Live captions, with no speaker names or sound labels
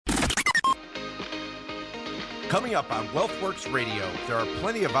Coming up on WealthWorks Radio, there are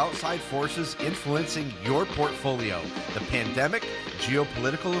plenty of outside forces influencing your portfolio. The pandemic,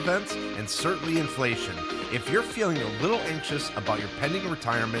 geopolitical events, and certainly inflation. If you're feeling a little anxious about your pending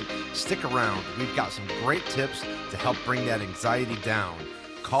retirement, stick around. We've got some great tips to help bring that anxiety down.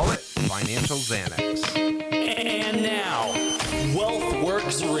 Call it Financial Xanax. And now,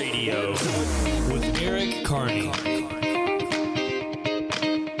 WealthWorks Radio with Eric Carney.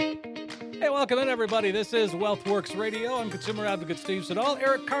 Hey, welcome in, everybody. This is WealthWorks Radio. I'm consumer advocate Steve Siddall.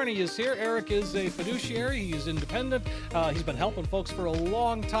 Eric Carney is here. Eric is a fiduciary. He's independent. He's been helping folks for a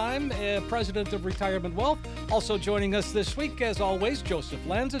long time. President of Retirement Wealth. Also joining us this week, as always, Joseph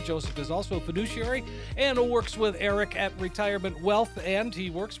Lanza. Joseph is also a fiduciary and works with Eric at Retirement Wealth, and he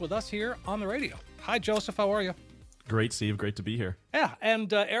works with us here on the radio. Hi, Joseph. How are you? Great, Steve. Great to be here. Yeah,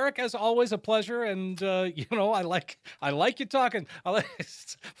 and Eric, as always, a pleasure. And I like you talking.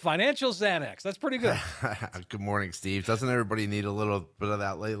 Financial Xanax. That's pretty good. Good morning, Steve. Doesn't everybody need a little bit of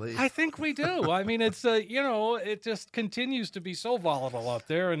that lately? I think we do. I mean, it's it just continues to be so volatile out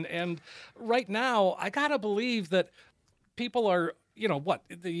there, and right now, I gotta believe that people are. What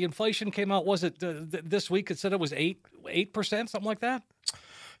the inflation came out, was it this week? It said it was 8%, something like that.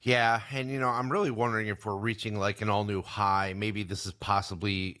 Yeah, and I'm really wondering if we're reaching like an all-new high. Maybe this is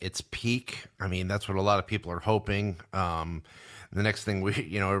possibly its peak. I mean, that's what a lot of people are hoping. The next thing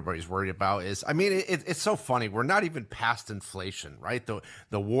everybody's worried about is, it's so funny. We're not even past inflation, right?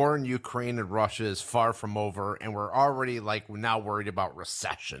 The war in Ukraine and Russia is far from over, and we're already now worried about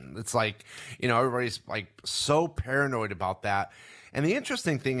recession. It's like, everybody's like so paranoid about that. And the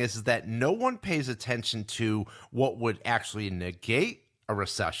interesting thing is that no one pays attention to what would actually negate a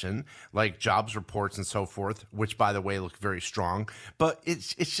recession, like jobs reports and so forth, which, by the way, look very strong. But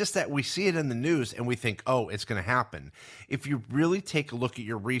it's just that we see it in the news and we think, oh, it's going to happen. If you really take a look at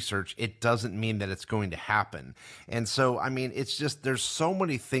your research, it doesn't mean that it's going to happen. And so, it's just there's so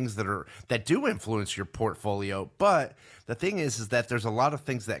many things that do influence your portfolio. But the thing is that there's a lot of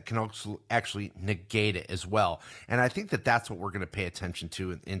things that can also actually negate it as well. And I think that that's what we're going to pay attention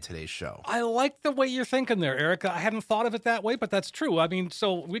to in today's show. I like the way you're thinking there, Eric. I hadn't thought of it that way, but that's true.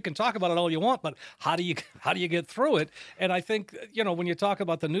 So we can talk about it all you want, but how do you get through it? And I think, when you talk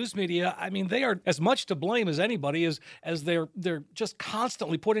about the news media, they are as much to blame as anybody, as they're just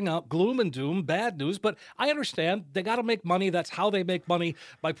constantly putting out gloom and doom, bad news. But I understand they got to make money. That's how they make money,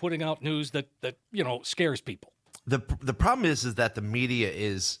 by putting out news that scares people. The problem is that the media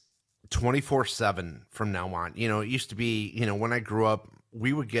is 24/7 from now on. It used to be, when I grew up,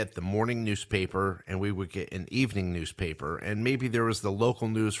 we would get the morning newspaper and we would get an evening newspaper, and maybe there was the local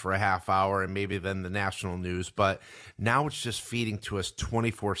news for a half hour and maybe then the national news. But now it's just feeding to us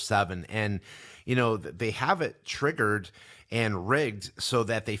 24/7. And, they have it triggered and rigged so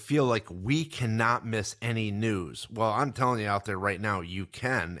that they feel like we cannot miss any news. Well, I'm telling you out there right now, you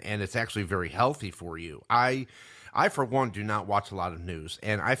can, and it's actually very healthy for you. I, for one, do not watch a lot of news,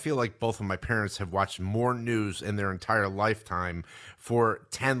 and I feel like both of my parents have watched more news in their entire lifetime for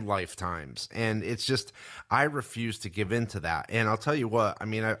 10 lifetimes, and it's just, I refuse to give in to that. And I'll tell you what,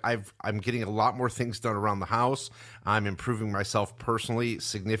 I'm getting a lot more things done around the house. I'm improving myself personally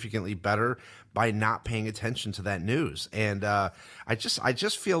significantly better by not paying attention to that news. And I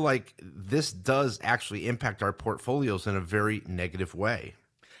just feel like this does actually impact our portfolios in a very negative way.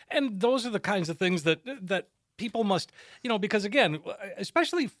 And those are the kinds of things that people must, because again,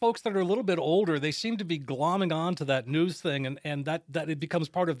 especially folks that are a little bit older, they seem to be glomming on to that news thing, and that it becomes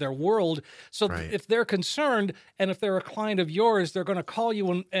part of their world. So right. If they're concerned, and if they're a client of yours, they're going to call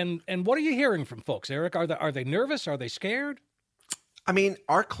you. And what are you hearing from folks, Eric? Are they nervous? Are they scared?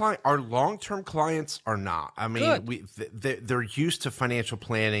 Our long-term clients are not. They're used to financial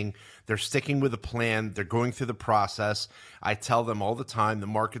planning. They're sticking with a plan. They're going through the process. I tell them all the time, the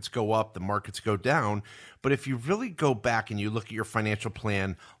markets go up, the markets go down. But if you really go back and you look at your financial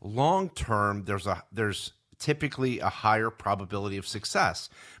plan, long-term, there's typically a higher probability of success.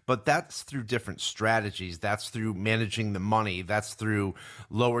 But that's through different strategies. That's through managing the money. That's through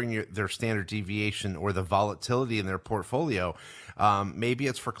lowering their standard deviation or the volatility in their portfolio. Maybe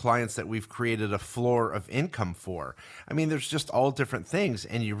it's for clients that we've created a floor of income for. There's just all different things,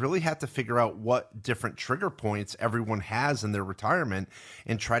 and you really have to figure out what different trigger points everyone has in their retirement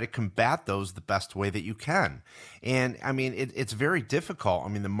and try to combat those the best way that you can. And it's very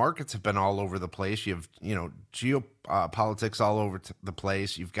difficult. The markets have been all over the place. You have, geopolitics all over the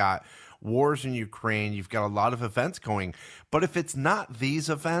place. You've got wars in Ukraine. You've got a lot of events going. But if it's not these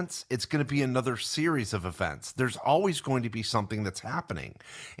events, it's going to be another series of events. There's always going to be something that's happening.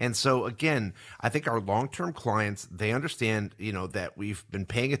 And so, again, I think our long-term clients, they understand, that we've been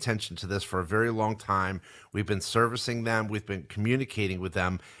paying attention to this for a very long time. We've been servicing them. We've been communicating with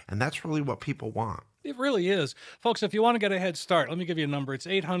them. And that's really what people want. It really is. Folks, if you want to get a head start, let me give you a number. It's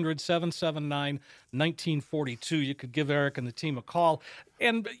 800-779-1942. You could give Eric and the team a call.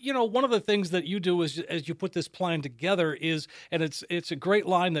 And, one of the things that you do is, as you put this plan together is, and it's a great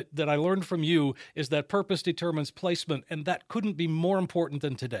line that I learned from you, is that purpose determines placement. And that couldn't be more important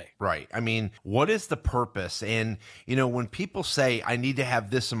than today. Right. I mean, what is the purpose? And, when people say, I need to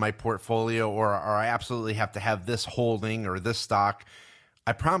have this in my portfolio, or I absolutely have to have this holding or this stock,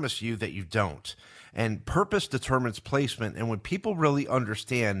 I promise you that you don't. And purpose determines placement. And when people really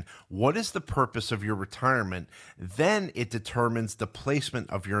understand what is the purpose of your retirement, then it determines the placement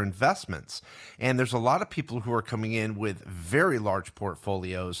of your investments. And there's a lot of people who are coming in with very large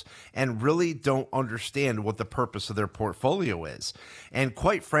portfolios and really don't understand what the purpose of their portfolio is. And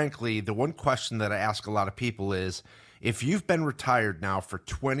quite frankly, the one question that I ask a lot of people is, if you've been retired now for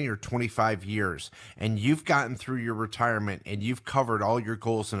 20 or 25 years and you've gotten through your retirement and you've covered all your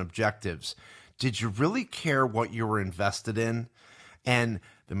goals and objectives, did you really care what you were invested in? And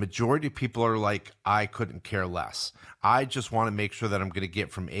the majority of people are like, I couldn't care less. I just want to make sure that I'm going to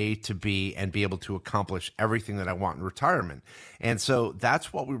get from A to B and be able to accomplish everything that I want in retirement. And so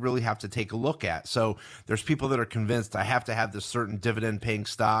that's what we really have to take a look at. So there's people that are convinced I have to have this certain dividend paying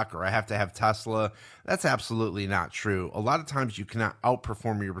stock or I have to have Tesla. That's absolutely not true. A lot of times you cannot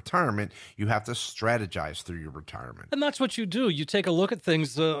outperform your retirement. You have to strategize through your retirement. And that's what you do. You take a look at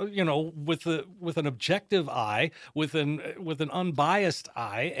things, with an objective eye, with an unbiased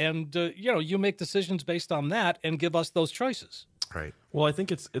eye, and you make decisions based on that and give us those choices. Right. Well, I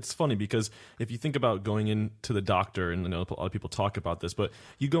think it's funny because if you think about going into the doctor, and I know a lot of people talk about this, but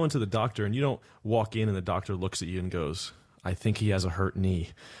you go into the doctor and you don't walk in and the doctor looks at you and goes, I think he has a hurt knee,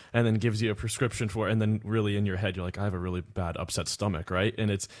 and then gives you a prescription for it. And then really in your head, you're like, I have a really bad upset stomach, right?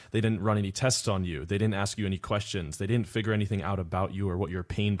 And they didn't run any tests on you. They didn't ask you any questions. They didn't figure anything out about you or what your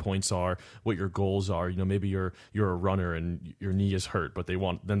pain points are, what your goals are. Maybe you're a runner and your knee is hurt, but they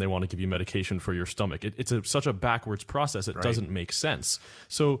want to give you medication for your stomach. It's such a backwards process. It doesn't make sense.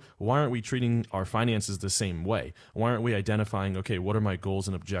 So why aren't we treating our finances the same way? Why aren't we identifying, okay, what are my goals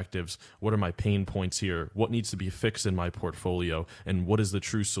and objectives? What are my pain points here? What needs to be fixed in my portfolio, and what is the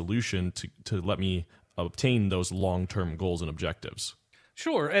true solution to let me obtain those long-term goals and objectives?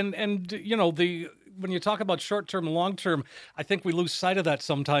 Sure. And when you talk about short-term and long-term, I think we lose sight of that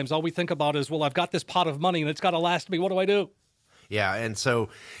sometimes. All we think about is, well, I've got this pot of money and it's got to last me. What do I do? Yeah, and so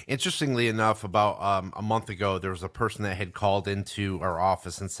interestingly enough, about a month ago, there was a person that had called into our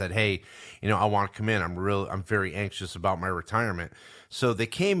office and said, "Hey, I want to come in. I'm very anxious about my retirement." So they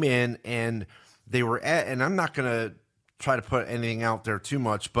came in and they were and I'm not going to try to put anything out there too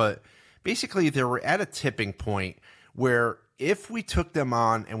much, but basically they were at a tipping point where if we took them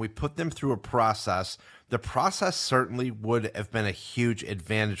on and we put them through a process, the process certainly would have been a huge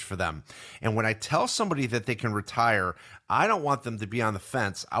advantage for them. And when I tell somebody that they can retire, I don't want them to be on the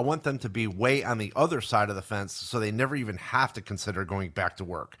fence. I want them to be way on the other side of the fence so they never even have to consider going back to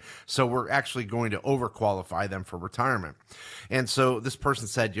work. So we're actually going to overqualify them for retirement. And so this person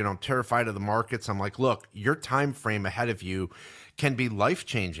said, I'm terrified of the markets. I'm like, look, your time frame ahead of you can be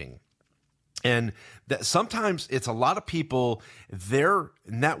life-changing. And that sometimes it's a lot of people, their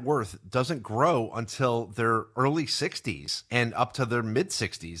net worth doesn't grow until their early 60s and up to their mid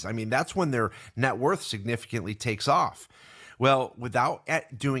 60s. I mean, that's when their net worth significantly takes off. Well, without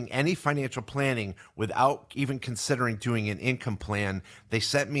doing any financial planning, without even considering doing an income plan, they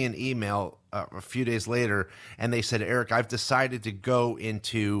sent me an email a few days later, and they said, Eric, I've decided to go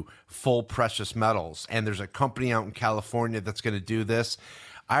into full precious metals, and there's a company out in California that's going to do this.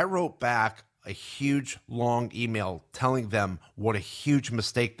 I wrote back a huge long email telling them what a huge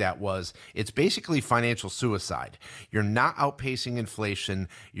mistake that was. It's basically financial suicide. You're not outpacing inflation.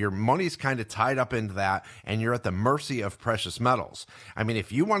 Your money's kind of tied up into that, and you're at the mercy of precious metals. I mean,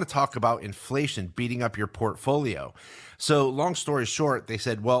 if you want to talk about inflation beating up your portfolio. So long story short, they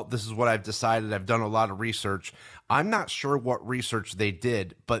said, well, this is what I've decided. I've done a lot of research. I'm not sure what research they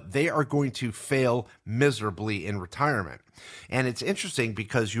did, but they are going to fail miserably in retirement. And it's interesting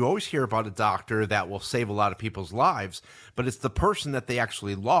because you always hear about a doctor that will save a lot of people's lives, but it's the person that they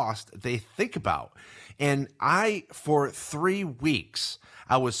actually lost they think about. And for 3 weeks,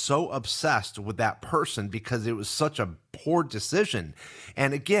 I was so obsessed with that person because it was such a poor decision.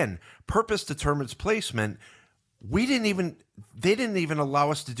 And again, purpose determines placement. They didn't even allow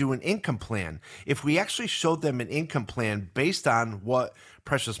us to do an income plan. If we actually showed them an income plan based on what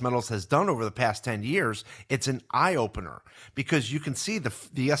Precious Metals has done over the past 10 years, it's an eye-opener because you can see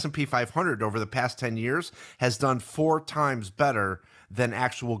the S&P 500 over the past 10 years has done 4 times better than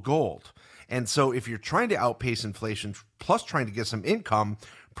actual gold. And so if you're trying to outpace inflation plus trying to get some income,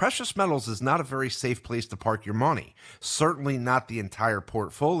 precious metals is not a very safe place to park your money, certainly not the entire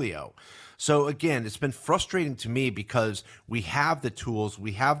portfolio. So again, it's been frustrating to me because we have the tools,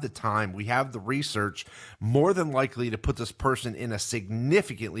 we have the time, we have the research, more than likely to put this person in a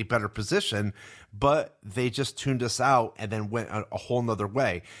significantly better position, but they just tuned us out and then went a whole nother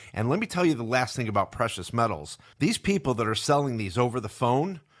way. And let me tell you the last thing about precious metals. These people that are selling these over the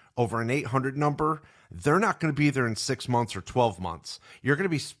phone, over an 800 number, they're not going to be there in 6 months or 12 months. You're going to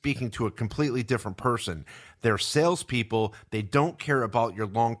be speaking to a completely different person. They're salespeople. They don't care about your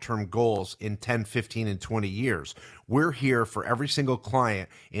long-term goals in 10, 15, and 20 years. We're here for every single client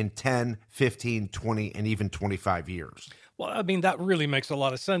in 10, 15, 20, and even 25 years. Well, I mean, that really makes a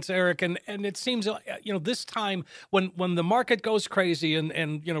lot of sense, Eric. And it seems, this time when the market goes crazy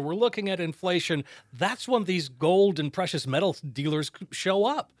and we're looking at inflation, that's when these gold and precious metals dealers show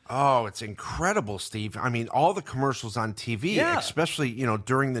up. Oh, it's incredible, Steve. I mean, all the commercials on TV, especially,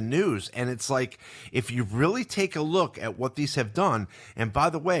 during the news. And it's like, if you really take a look at what these have done, and by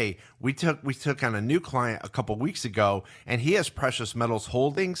the way, we took on a new client a couple weeks ago, and he has precious metals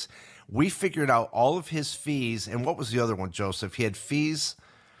holdings. We figured out all of his fees. And what was the other one, Joseph? He had fees.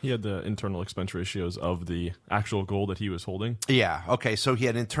 He had the internal expense ratios of the actual gold that he was holding. Yeah. Okay. So he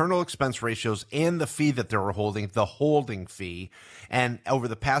had internal expense ratios and the fee that they were holding, the holding fee. And over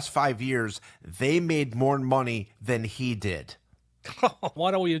the past 5 years, they made more money than he did.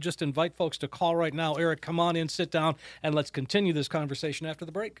 Why don't we just invite folks to call right now? Eric, come on in, sit down, and let's continue this conversation after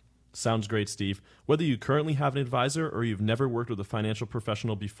the break. Sounds great, Steve. Whether you currently have an advisor or you've never worked with a financial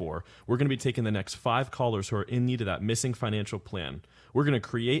professional before, we're going to be taking the next 5 callers who are in need of that missing financial plan. We're going to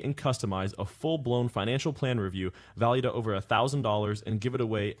create and customize a full-blown financial plan review valued at over $1,000 and give it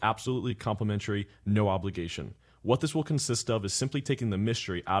away absolutely complimentary, no obligation. What this will consist of is simply taking the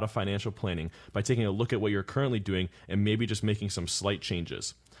mystery out of financial planning by taking a look at what you're currently doing and maybe just making some slight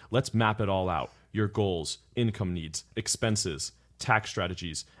changes. Let's map it all out. Your goals, income needs, expenses, tax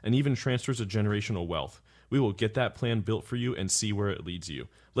strategies, and even transfers of generational wealth. We will get that plan built for you and see where it leads you.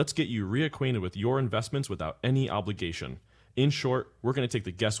 Let's get you reacquainted with your investments without any obligation. In short, we're going to take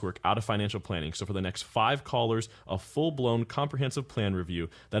the guesswork out of financial planning. So for the next 5 callers, a full-blown comprehensive plan review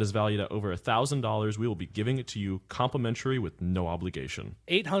that is valued at over $1,000, we will be giving it to you complimentary with no obligation.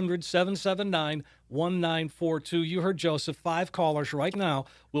 800-779-1942. You heard Joseph. 5 callers right now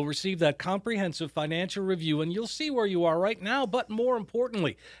will receive that comprehensive financial review, and you'll see where you are right now. But more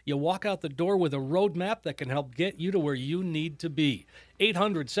importantly, you'll walk out the door with a roadmap that can help get you to where you need to be.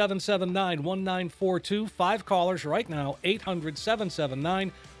 800-779-1942. 5 callers right now.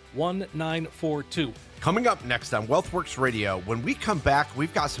 800-779-1942. Coming up next on WealthWorks Radio, when we come back,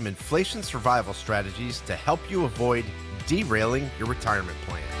 we've got some inflation survival strategies to help you avoid derailing your retirement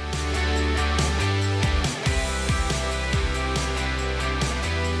plan.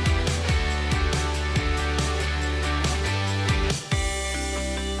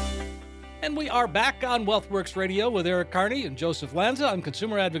 And we are back on WealthWorks Radio with Eric Carney and Joseph Lanza. I'm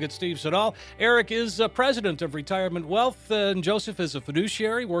consumer advocate Steve Siddall. Eric is president of Retirement Wealth, and Joseph is a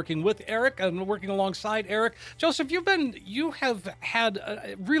fiduciary working with Eric and working alongside Eric. Joseph, you have had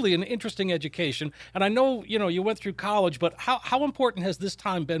really an interesting education, and I know you went through college, but how important has this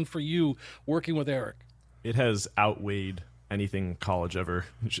time been for you working with Eric? It has outweighed anything college ever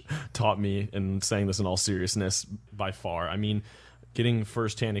taught me, and saying this in all seriousness, by far. I mean, getting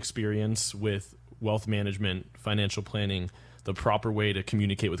firsthand experience with wealth management, financial planning, the proper way to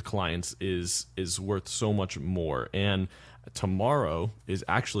communicate with clients is worth so much more. And tomorrow is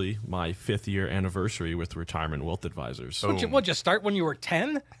actually my 5th year anniversary with Retirement Wealth Advisors. What'd you start when you were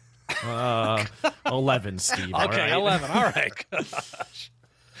 10? 11, Steve. Okay, 11. All right. Gosh.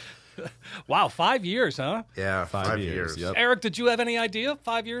 Wow, 5 years, huh? Yeah, 5 years. Yep. Eric, did you have any idea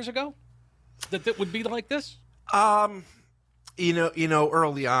 5 years ago that it would be like this? Early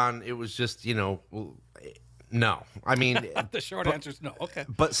on, it was just, no. I mean, the short answer is no. Okay.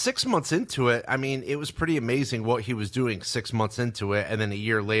 But 6 months into it, I mean, it was pretty amazing what he was doing 6 months into it. And then a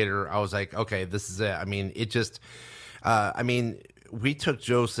year later, I was like, okay, this is it. I mean, I mean, we took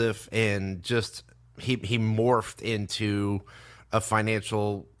Joseph and just he morphed into a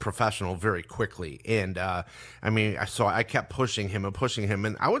financial professional very quickly. And I mean, I kept pushing him,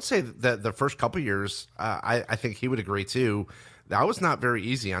 and I would say that the first couple of years, I think he would agree too, that was not very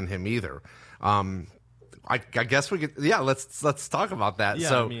easy on him either. I guess we could, let's talk about that. Yeah,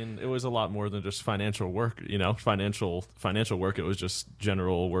 so, I mean, it was a lot more than just financial work, financial work. It was just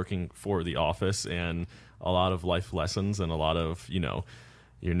general working for the office and a lot of life lessons and a lot of,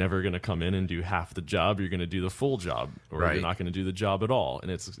 you're never going to come in and do half the job. You're going to do the full job, or right. You're not going to do the job at all. And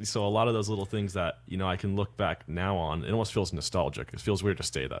it's so a lot of those little things that I can look back now on. It almost feels nostalgic. It feels weird to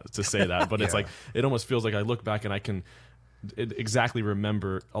say that, but it's like it almost feels like I look back and I can exactly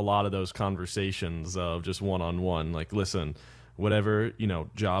remember a lot of those conversations of just one-on-one. Like, listen, whatever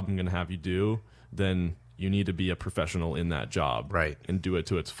job I'm going to have you do, then you need to be a professional in that job, right, and do it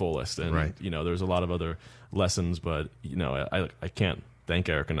to its fullest. And right. There's a lot of other lessons, but I can't thank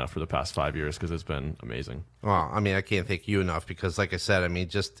Eric enough for the past 5 years because it's been amazing. Well, I mean, I can't thank you enough because, like I said, I mean,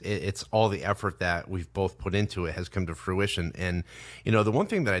 just it's all the effort that we've both put into it has come to fruition. And, the one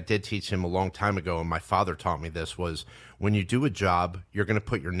thing that I did teach him a long time ago, and my father taught me this, was when you do a job, you're going to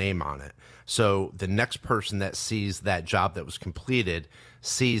put your name on it. So the next person that sees that job that was completed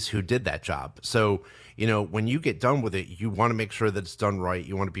sees who did that job. So, when you get done with it, you want to make sure that it's done right.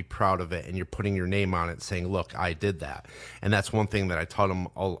 You want to be proud of it, and you're putting your name on it saying, look, I did that. And that's one thing that I taught him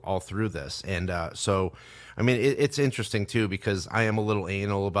all through this. And so, I mean, it's interesting, too, because I am a little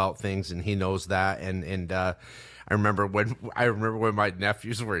anal about things, and he knows that. And I remember when my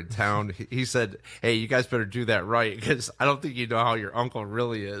nephews were in town, he said, hey, you guys better do that right because I don't think you know how your uncle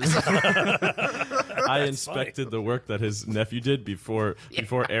really is. I inspected the work that his nephew did before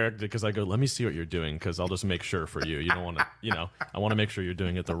Eric did because I go, let me see what you're doing because I'll just make sure for you. You don't want to, I want to make sure you're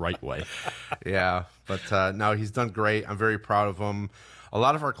doing it the right way. Yeah, but no, he's done great. I'm very proud of him. A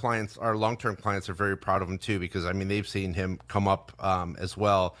lot of our clients, our long-term clients, are very proud of him too because, I mean, they've seen him come up as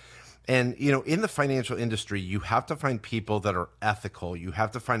well. And, in the financial industry, you have to find people that are ethical. You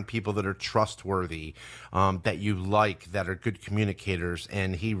have to find people that are trustworthy, that you like, that are good communicators.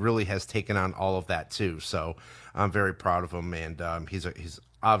 And he really has taken on all of that, too. So I'm very proud of him. And he's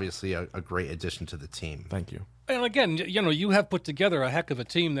obviously a great addition to the team. Thank you. And again, you have put together a heck of a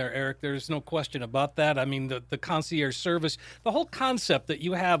team there, Eric. There's no question about that. I mean, the concierge service, the whole concept that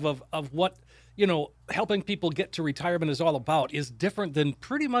you have of what helping people get to retirement is all about is different than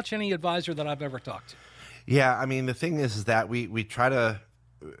pretty much any advisor that I've ever talked to. Yeah, I mean, the thing is that we try to,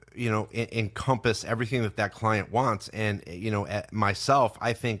 encompass everything that client wants. And, myself,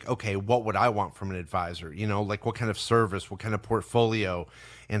 I think, okay, what would I want from an advisor? Like what kind of service, what kind of portfolio,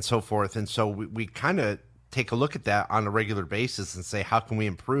 and so forth. And so we kind of take a look at that on a regular basis and say, how can we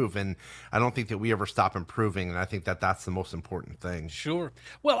improve? And I don't think that we ever stop improving. And I think that that's the most important thing. Sure.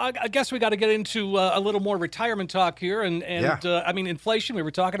 Well, I guess we got to get into a little more retirement talk here. And I mean, inflation, we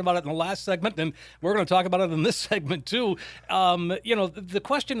were talking about it in the last segment, and we're going to talk about it in this segment too. The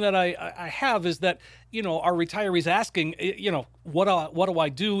question that I have is that, our retirees asking, what do I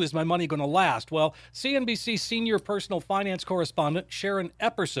do? Is my money going to last? Well, CNBC senior personal finance correspondent Sharon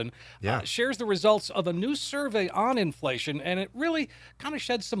Epperson shares the results of a new survey on inflation, and it really kind of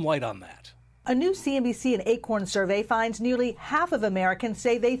sheds some light on that. A new CNBC and Acorn survey finds nearly half of Americans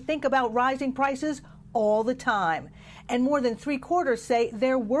say they think about rising prices all the time. And more than 3/4 say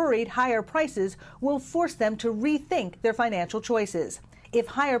they're worried higher prices will force them to rethink their financial choices. If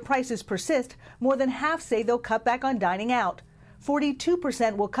higher prices persist, more than half say they'll cut back on dining out.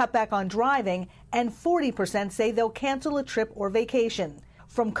 42% will cut back on driving, and 40% say they'll cancel a trip or vacation.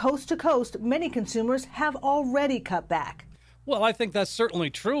 From coast to coast, many consumers have already cut back. Well, I think that's certainly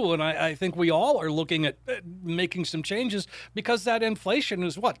true, and I think we all are looking at making some changes because that inflation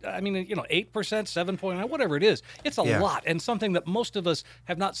is what? I mean, 8%, 7.9, whatever it is. It's a lot, and something that most of us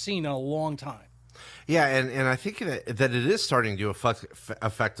have not seen in a long time. Yeah, and I think that it is starting to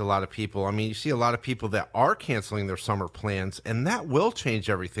affect a lot of people. I mean, you see a lot of people that are canceling their summer plans, and that will change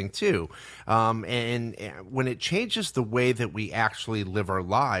everything too. And when it changes the way that we actually live our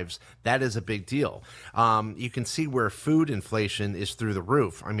lives, that is a big deal. You can see where food inflation is through the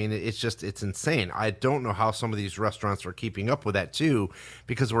roof. I mean, it's insane. I don't know how some of these restaurants are keeping up with that too,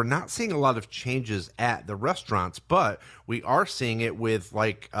 because we're not seeing a lot of changes at the restaurants, but we are seeing it with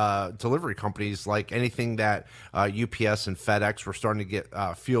delivery companies, like anything that UPS and FedEx were starting to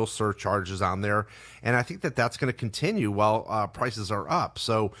get fuel surcharges on there. And I think that that's going to continue while prices are up.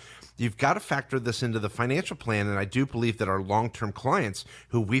 So, you've got to factor this into the financial plan. And I do believe that our long-term clients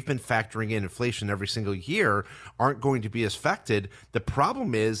who we've been factoring in inflation every single year aren't going to be as affected. The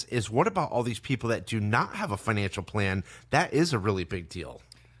problem is what about all these people that do not have a financial plan? That is a really big deal.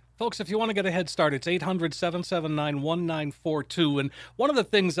 Folks, if you want to get a head start, it's 800-779-1942. And one of the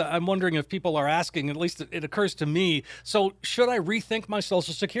things I'm wondering if people are asking, at least it occurs to me, so should I rethink my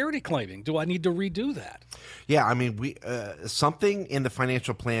Social Security claiming? Do I need to redo that? Yeah, I mean, we something in the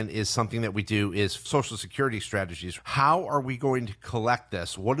financial plan is something that we do is Social Security strategies. How are we going to collect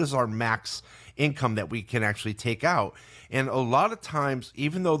this? What is our max income that we can actually take out? And a lot of times,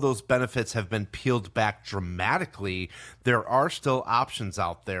 even though those benefits have been peeled back dramatically, there are still options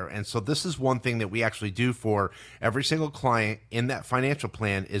out there. And so this is one thing that we actually do for every single client in that financial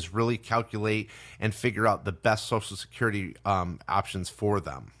plan is really calculate and figure out the best Social Security options for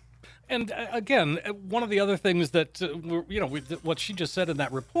them. And again, one of the other things that, what she just said in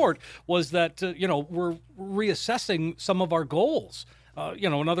that report was that, we're reassessing some of our goals.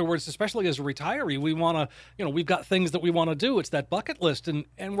 In other words, especially as a retiree, we want to, we've got things that we want to do. It's that bucket list, and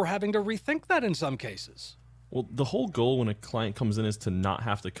we're having to rethink that in some cases. Well, the whole goal when a client comes in is to not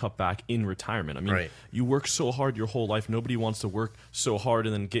have to cut back in retirement. I mean, right. You work so hard your whole life. Nobody wants to work so hard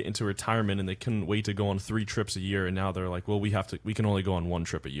and then get into retirement and they couldn't wait to go on 3 trips a year. And now they're like, well, we can only go on 1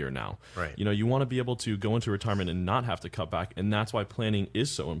 trip a year now. Right. You want to be able to go into retirement and not have to cut back. And that's why planning is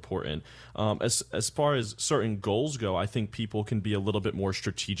so important. As far as certain goals go, I think people can be a little bit more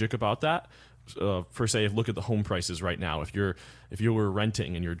strategic about that. For say, look at the home prices right now. If you were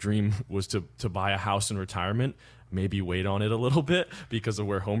renting and your dream was to buy a house in retirement, maybe wait on it a little bit because of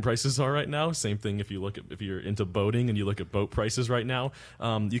where home prices are right now. Same thing if you're into boating and you look at boat prices right now.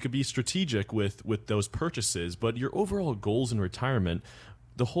 You could be strategic with those purchases, but your overall goals in retirement,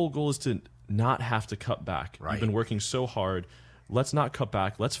 the whole goal is to not have to cut back. Right. You've been working so hard. Let's not cut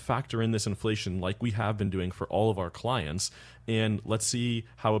back. Let's factor in this inflation like we have been doing for all of our clients, and let's see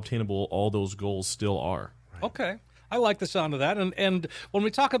how obtainable all those goals still are. Right. Okay. I like the sound of that. And when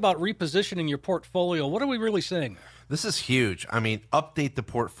we talk about repositioning your portfolio, what are we really saying? This is huge. I mean, update the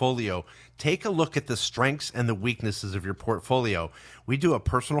portfolio. Take a look at the strengths and the weaknesses of your portfolio. We do a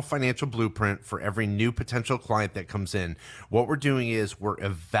personal financial blueprint for every new potential client that comes in. What we're doing is we're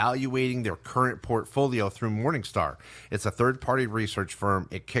evaluating their current portfolio through Morningstar. It's a third-party research firm.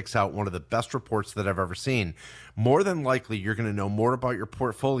 It kicks out one of the best reports that I've ever seen. More than likely, you're going to know more about your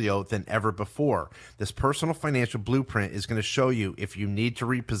portfolio than ever before. This personal financial blueprint is going to show you if you need to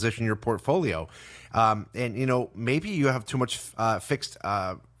reposition your portfolio. And, maybe you have too much fixed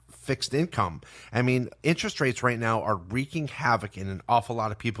income. I mean, interest rates right now are wreaking havoc in an awful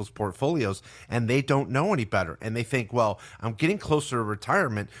lot of people's portfolios, and they don't know any better. And they think, well, I'm getting closer to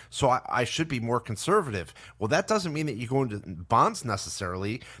retirement, so I should be more conservative. Well, that doesn't mean that you go into bonds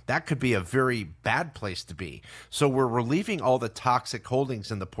necessarily. That could be a very bad place to be. So we're relieving all the toxic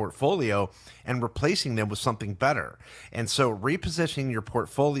holdings in the portfolio and replacing them with something better. And so repositioning your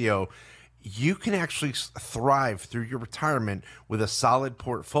portfolio, you can actually thrive through your retirement with a solid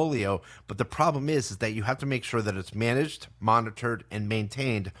portfolio, but the problem is that you have to make sure that it's managed, monitored, and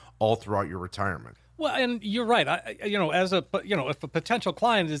maintained all throughout your retirement. Well, and you're right. If a potential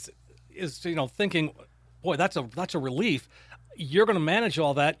client is thinking, boy, that's a relief. You're going to manage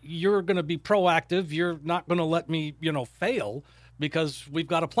all that. You're going to be proactive. You're not going to let me, fail because we've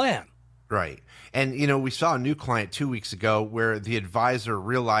got a plan. Right. And, we saw a new client 2 weeks ago where the advisor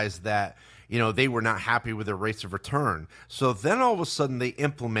realized that, they were not happy with their rates of return. So then all of a sudden they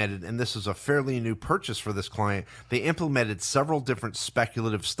implemented, and this is a fairly new purchase for this client, they implemented several different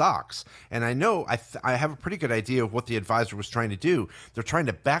speculative stocks. And I know I have a pretty good idea of what the advisor was trying to do. They're trying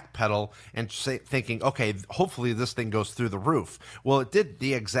to backpedal and thinking, okay, hopefully this thing goes through the roof. Well, it did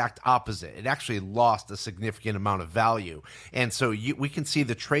the exact opposite. It actually lost a significant amount of value. And so we can see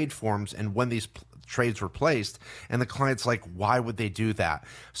the trade forms and when these trades were placed, and the client's like, why would they do that?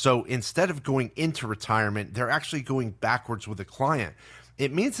 So instead of going into retirement, they're actually going backwards with the client.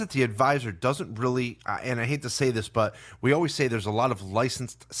 It means that the advisor doesn't really, and I hate to say this, but we always say there's a lot of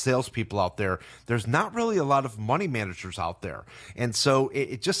licensed salespeople out there. There's not really a lot of money managers out there. And so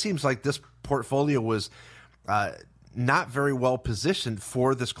it just seems like this portfolio was not very well positioned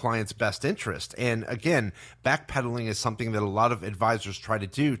for this client's best interest. And again, backpedaling is something that a lot of advisors try to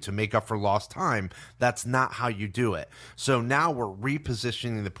do to make up for lost time. That's not how you do it. So now we're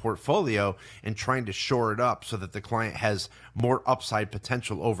repositioning the portfolio and trying to shore it up so that the client has more upside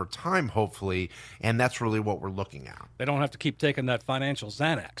potential over time, hopefully. And that's really what we're looking at. They don't have to keep taking that financial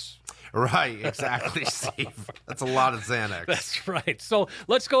Xanax. Right, exactly, Steve. That's a lot of Xanax. That's right. So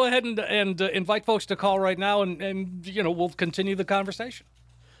let's go ahead and invite folks to call right now, and we'll continue the conversation.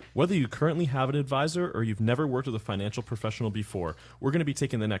 Whether you currently have an advisor or you've never worked with a financial professional before, we're going to be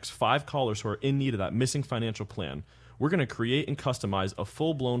taking the next 5 callers who are in need of that missing financial plan. We're going to create and customize a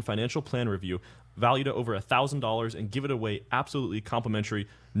full-blown financial plan review valued at over $1,000 and give it away absolutely complimentary,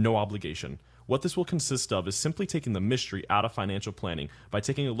 no obligation. What this will consist of is simply taking the mystery out of financial planning by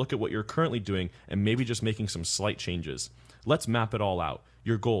taking a look at what you're currently doing and maybe just making some slight changes. Let's map it all out.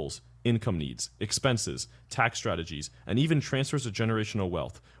 Your goals, income needs, expenses, tax strategies, and even transfers of generational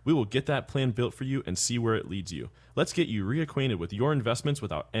wealth. We will get that plan built for you and see where it leads you. Let's get you reacquainted with your investments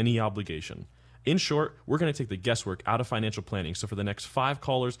without any obligation. In short, we're going to take the guesswork out of financial planning. So for the next 5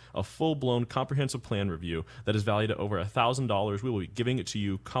 callers, a full-blown comprehensive plan review that is valued at over $1,000, we will be giving it to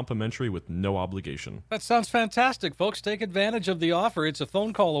you complimentary with no obligation. That sounds fantastic, folks. Take advantage of the offer. It's a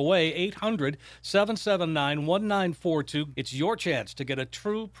phone call away, 800-779-1942. It's your chance to get a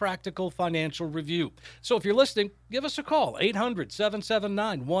true practical financial review. So if you're listening, give us a call,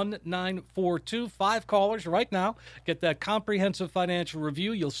 800-779-1942. 5 callers right now. Get that comprehensive financial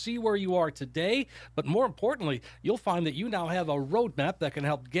review. You'll see where you are today. But more importantly, you'll find that you now have a roadmap that can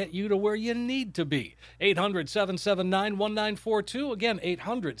help get you to where you need to be. 800-779-1942. Again,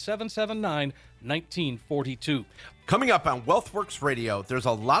 800-779-1942. Coming up on WealthWorks Radio, there's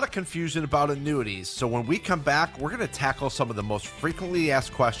a lot of confusion about annuities. So when we come back, we're going to tackle some of the most frequently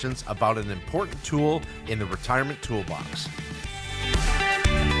asked questions about an important tool in the retirement toolbox.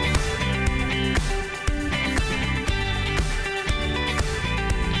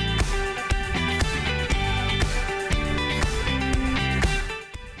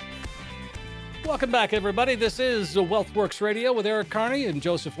 Welcome back, everybody. This is WealthWorks Radio with Eric Carney and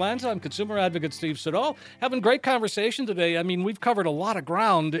Joseph Lanza. I'm consumer advocate Steve Siddall. Having great conversation today. I mean, we've covered a lot of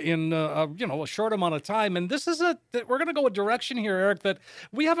ground in a short amount of time, and this is we're going to go a direction here, Eric, that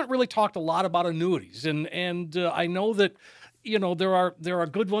we haven't really talked a lot about annuities, and I know that. There are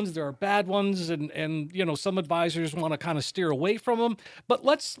good ones, there are bad ones, and some advisors want to kind of steer away from them. But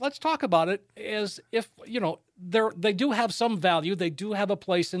let's talk about it as if they do have some value. They do have a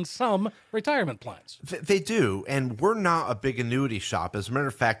place in some retirement plans. They do, and we're not a big annuity shop. As a matter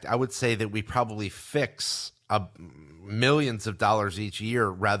of fact, I would say that we probably fix millions of dollars each year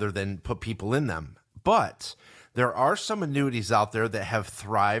rather than put people in them. But there are some annuities out there that have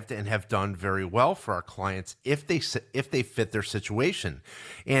thrived and have done very well for our clients if they fit their situation.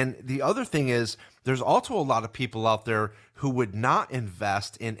 And the other thing is, there's also a lot of people out there who would not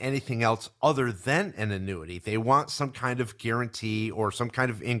invest in anything else other than an annuity. They want some kind of guarantee or some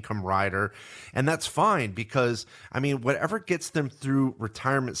kind of income rider, and that's fine because, whatever gets them through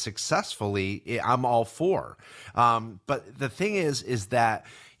retirement successfully, I'm all for. But the thing is that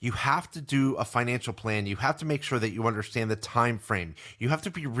you have to do a financial plan. You have to make sure that you understand the time frame. You have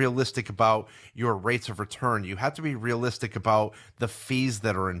to be realistic about your rates of return. You have to be realistic about the fees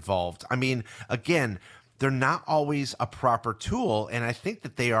that are involved. Again, they're not always a proper tool, and I think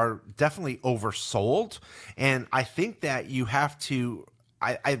that they are definitely oversold. And I think that you have to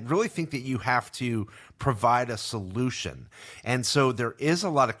I really think that you have to provide a solution. And so there is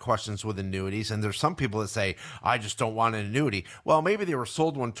a lot of questions with annuities, and there's some people that say, I just don't want an annuity. Well, maybe they were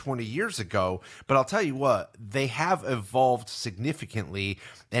sold one 20 years ago, but I'll tell you what, they have evolved significantly,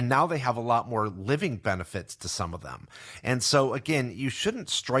 and now they have a lot more living benefits to some of them. And so, again, you shouldn't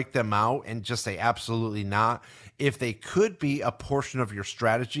strike them out and just say absolutely not. If they could be a portion of your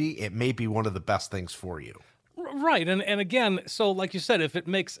strategy, it may be one of the best things for you. Right. And again, so like you said, if it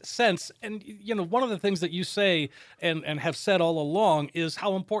makes sense, and, one of the things that you say and have said all along is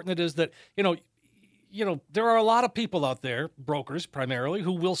how important it is that, there are a lot of people out there, brokers primarily,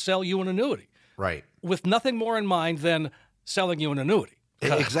 who will sell you an annuity. Right. With nothing more in mind than selling you an annuity.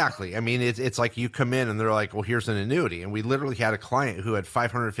 Exactly. It's like you come in and they're like, well, here's an annuity. And we literally had a client who had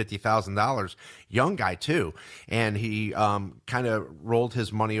 $550,000, young guy too. And he kind of rolled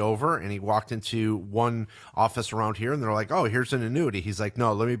his money over and he walked into one office around here and they're like, oh, here's an annuity. He's like,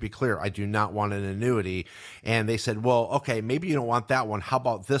 no, let me be clear. I do not want an annuity. And they said, well, okay, maybe you don't want that one. How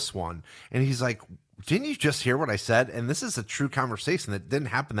about this one? And he's like, didn't you just hear what I said? And this is a true conversation that didn't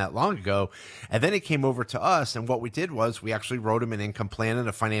happen that long ago. And then he came over to us, and what we did was we actually wrote him an income plan and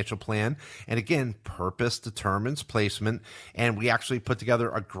a financial plan. And again, purpose determines placement. And we actually put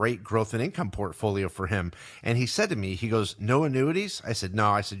together a great growth and income portfolio for him. And he said to me, he goes, no annuities? I said, no.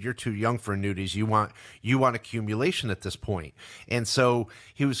 I said, you're too young for annuities. You want accumulation at this point. And so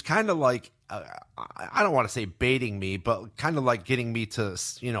he was kind of like, I don't want to say baiting me, but kind of like getting me to,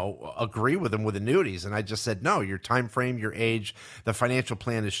 agree with him with annuities. And I just said, no, your time frame, your age, the financial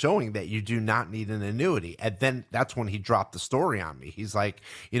plan is showing that you do not need an annuity. And then that's when he dropped the story on me. He's like,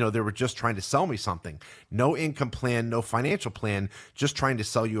 they were just trying to sell me something. No income plan, no financial plan, just trying to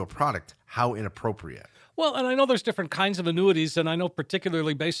sell you a product. How inappropriate. Well, and I know there's different kinds of annuities, and I know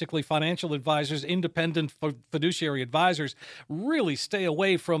particularly basically financial advisors, independent fiduciary advisors, really stay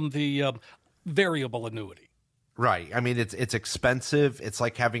away from the variable annuity. Right. I mean, it's expensive. It's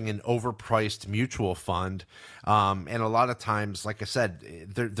like having an overpriced mutual fund. And a lot of times, like I said,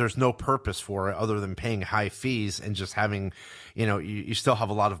 there's no purpose for it other than paying high fees and just having, you still have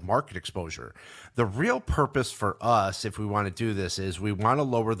a lot of market exposure. The real purpose for us, if we want to do this, is we want to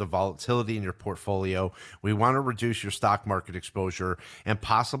lower the volatility in your portfolio. We want to reduce your stock market exposure and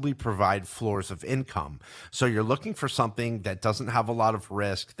possibly provide floors of income. So you're looking for something that doesn't have a lot of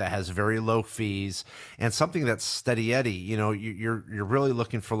risk, that has very low fees, and something that's steady eddy. You're really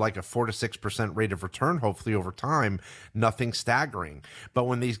looking for like a 4 to 6% rate of return, hopefully over time, nothing staggering. But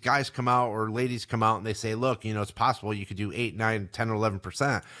when these guys come out or ladies come out and they say, look, it's possible you could do 8, 9, 10, or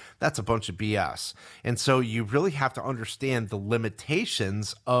 11%, that's a bunch of BS. And so you really have to understand the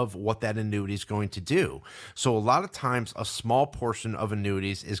limitations of what that annuity is going to do. So a lot of times a small portion of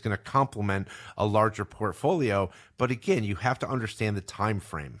annuities is going to complement a larger portfolio. But again, you have to understand the time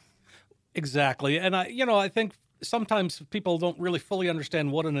frame. Exactly. And I think sometimes people don't really fully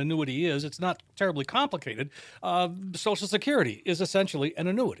understand what an annuity is. It's not terribly complicated. Social Security is essentially an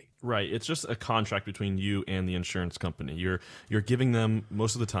annuity. Right. It's just a contract between you and the insurance company. You're giving them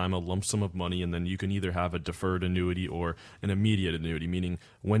most of the time a lump sum of money, and then you can either have a deferred annuity or an immediate annuity, meaning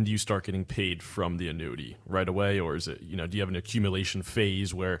when do you start getting paid from the annuity? Right away? Or is it, do you have an accumulation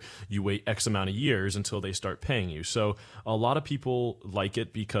phase where you wait X amount of years until they start paying you? So a lot of people like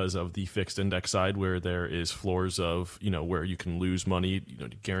it because of the fixed index side where there is floors of, where you can lose money,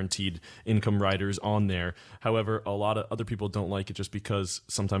 guaranteed income riders on there. However, a lot of other people don't like it just because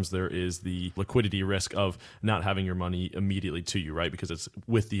sometimes there is the liquidity risk of not having your money immediately to you, right? Because it's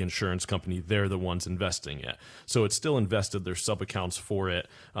with the insurance company, they're the ones investing it. So it's still invested, there's sub accounts for it,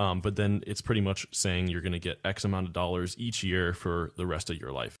 but then it's pretty much saying you're going to get X amount of dollars each year for the rest of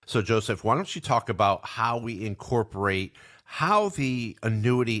your life. So Joseph, why don't you talk about how we incorporate how the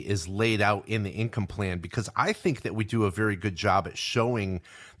annuity is laid out in the income plan, because I think that we do a very good job at showing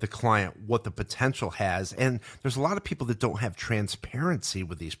the client what the potential has. And there's a lot of people that don't have transparency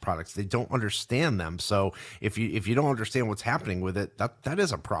with these products. They don't understand them. So if you don't understand what's happening with it, that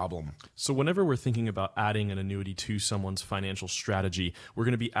is a problem. So whenever we're thinking about adding an annuity to someone's financial strategy, we're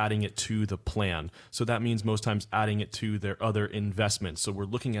going to be adding it to the plan. So that means most times adding it to their other investments. So we're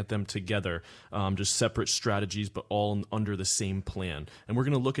looking at them together, just separate strategies, but all under the same plan. And we're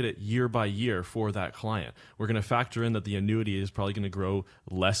going to look at it year by year for that client. We're going to factor in that the annuity is probably going to grow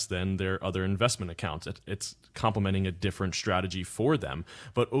less than their other investment accounts. It's complementing a different strategy for them.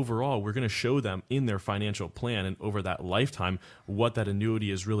 But overall, we're going to show them in their financial plan and over that lifetime what that annuity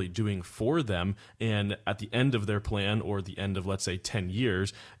is really doing for them. And at the end of their plan, or the end of, let's say, 10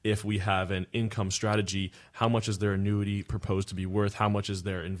 years, if we have an income strategy, how much is their annuity proposed to be worth? How much is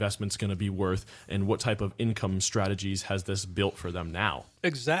their investments going to be worth? And what type of income strategies has this built for them now?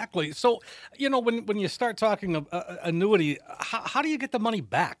 Exactly. So, when you start talking annuity, how do you get the money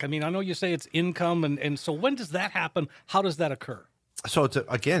back? I mean, I know you say it's income, and so when does that happen? How does that occur? So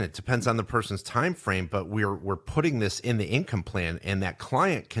it depends on the person's time frame, but we're putting this in the income plan, and that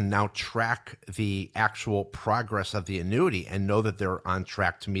client can now track the actual progress of the annuity and know that they're on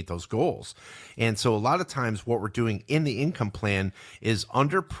track to meet those goals. And so a lot of times what we're doing in the income plan is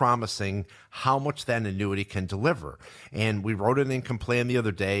under promising how much that annuity can deliver. And we wrote an income plan the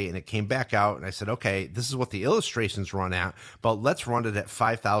other day, and it came back out, and I said, okay, this is what the illustrations run at, but let's run it at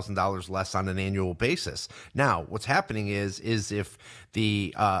 $5,000 less on an annual basis. Now, what's happening is if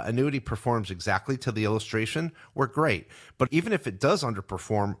the annuity performs exactly to the illustration, we're great. But even if it does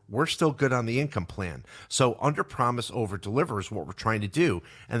underperform, we're still good on the income plan. So under promise, over deliver is what we're trying to do.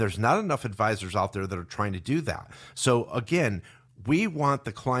 And there's not enough advisors out there that are trying to do that. So again, we want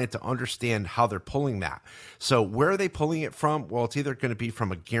the client to understand how they're pulling that. So where are they pulling it from? Well, it's either going to be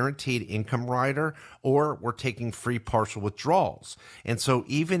from a guaranteed income rider, or we're taking free partial withdrawals. And so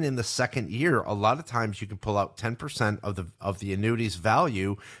even in the second year, a lot of times you can pull out 10% of the annuity's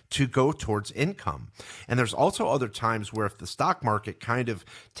value to go towards income. And there's also other times where if the stock market kind of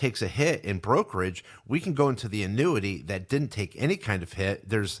takes a hit in brokerage, we can go into the annuity that didn't take any kind of hit.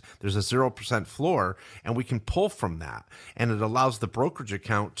 There's a 0% floor, and we can pull from that. And it allows allows the brokerage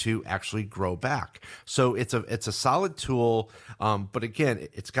account to actually grow back. So it's a solid tool, but again,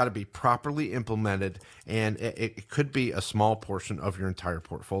 it's got to be properly implemented, and it could be a small portion of your entire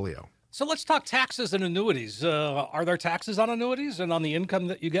portfolio. So let's talk taxes and annuities. Are there taxes on annuities and on the income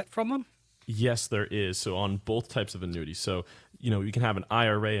that you get from them? Yes, there is. So on both types of annuities. So, you can have an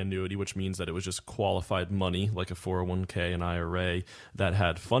IRA annuity, which means that it was just qualified money, like a 401k, an IRA, that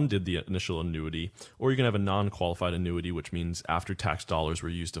had funded the initial annuity. Or you can have a non-qualified annuity, which means after-tax dollars were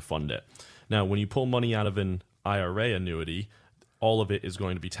used to fund it. Now, when you pull money out of an IRA annuity, all of it is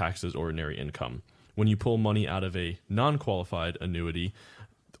going to be taxed as ordinary income. When you pull money out of a non-qualified annuity,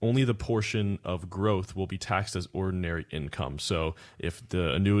 only the portion of growth will be taxed as ordinary income. So if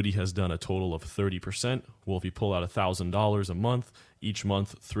the annuity has done a total of 30%, well, if you pull out $1,000 a month, each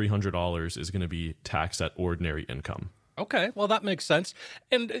month $300 is going to be taxed at ordinary income. Okay, well, that makes sense.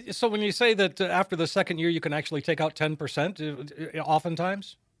 And so when you say that after the second year you can actually take out 10%,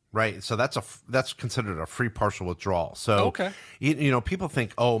 oftentimes? Right. So that's considered a free partial withdrawal. So, okay. People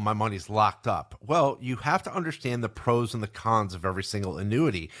think, oh, my money's locked up. Well, you have to understand the pros and the cons of every single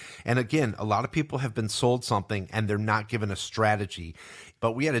annuity. And again, a lot of people have been sold something and they're not given a strategy.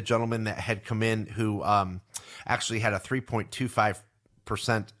 But we had a gentleman that had come in who actually had a 3.25%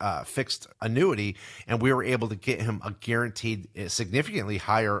 fixed annuity, and we were able to get him a guaranteed significantly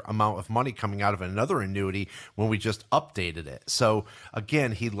higher amount of money coming out of another annuity when we just updated it. So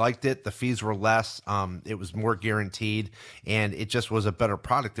again, he liked it. The fees were less. It was more guaranteed, and it just was a better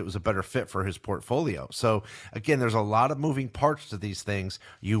product. It was a better fit for his portfolio. So again, there's a lot of moving parts to these things.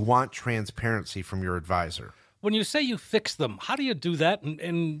 You want transparency from your advisor. When you say you fix them, how do you do that?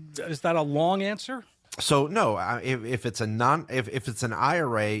 And is that a long answer? So no, if it's an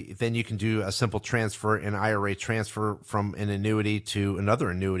IRA, then you can do a simple transfer, an IRA transfer from an annuity to another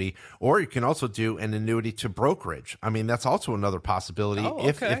annuity, or you can also do an annuity to brokerage. I mean, that's also another possibility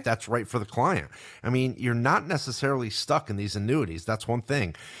if that's right for the client. I mean, you're not necessarily stuck in these annuities. That's one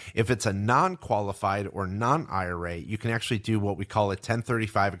thing. If it's a non-qualified or non-IRA, you can actually do what we call a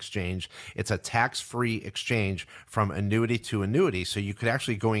 1035 exchange. It's a tax-free exchange from annuity to annuity. So you could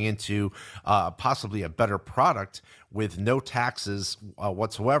actually going into possibly a better product with no taxes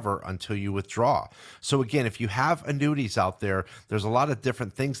whatsoever until you withdraw. So again, if you have annuities out there, there's a lot of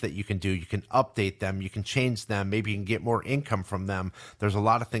different things that you can do. You can update them, you can change them, maybe you can get more income from them. There's a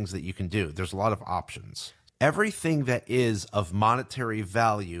lot of things that you can do. There's a lot of options. Everything that is of monetary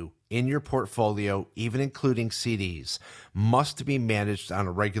value in your portfolio, even including CDs, must be managed on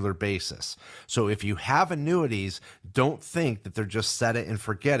a regular basis. So if you have annuities, don't think that they're just set it and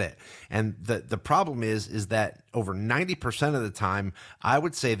forget it. And the problem is that over 90% of the time, I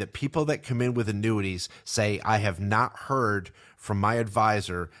would say that people that come in with annuities say, I have not heard from my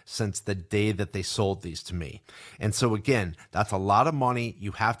advisor since the day that they sold these to me. And so again, that's a lot of money.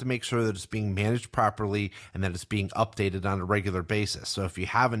 You have to make sure that it's being managed properly and that it's being updated on a regular basis. So if you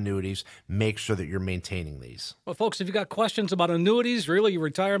have annuities, make sure that you're maintaining these. Well, folks, if you got questions about annuities, really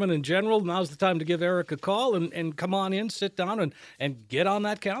retirement in general, now's the time to give Eric a call and come on in, sit down and get on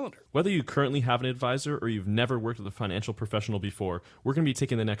that calendar. Whether you currently have an advisor or you've never worked with a financial professional before, we're going to be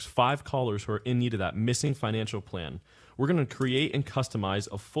taking the next 5 callers who are in need of that missing financial plan. We're going to create and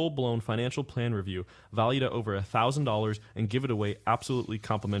customize a full-blown financial plan review valued at over $1,000 and give it away absolutely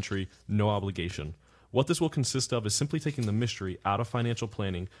complimentary, no obligation. What this will consist of is simply taking the mystery out of financial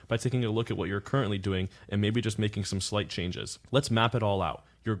planning by taking a look at what you're currently doing and maybe just making some slight changes. Let's map it all out.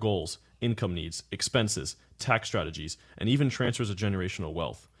 Your goals, income needs, expenses, tax strategies, and even transfers of generational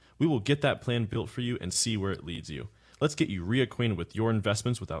wealth. We will get that plan built for you and see where it leads you. Let's get you reacquainted with your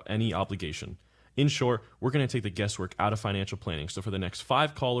investments without any obligation. In short, we're going to take the guesswork out of financial planning. So for the next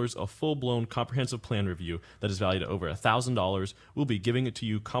 5 callers, a full-blown comprehensive plan review that is valued at over $1,000, we'll be giving it to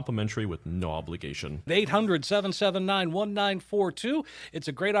you complimentary with no obligation. 800-779-1942. It's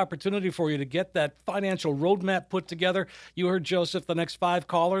a great opportunity for you to get that financial roadmap put together. You heard Joseph, the next 5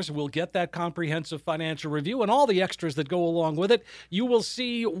 callers will get that comprehensive financial review and all the extras that go along with it. You will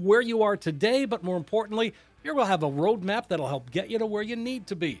see where you are today, but more importantly, here we'll have a roadmap that'll help get you to where you need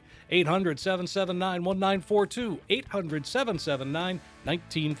to be. 800-779-1942.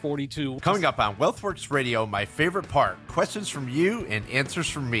 800-779-1942. Coming up on WealthWorks Radio, my favorite part, questions from you and answers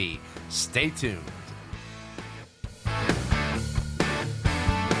from me. Stay tuned.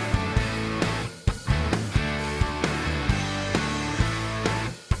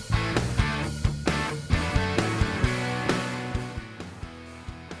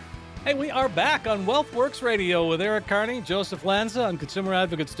 Hey, we are back on WealthWorks Radio with Eric Carney, Joseph Lanza, and consumer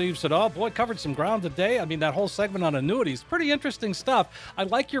advocate Steve Siddall. Boy, covered some ground today. I mean, that whole segment on annuities, pretty interesting stuff. I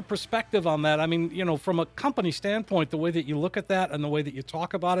like your perspective on that. I mean, you know, from a company standpoint, the way that you look at that and the way that you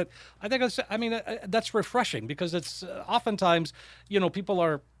talk about it, I think that's refreshing because it's oftentimes, you know, people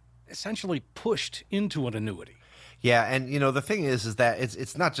are essentially pushed into an annuity. Yeah, and you know the thing is that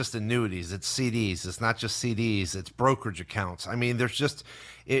it's not just annuities, it's CDs. It's not just CDs, it's brokerage accounts. I mean, there's just,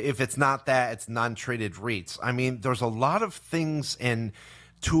 if it's not that, it's non-traded REITs. I mean, there's a lot of things and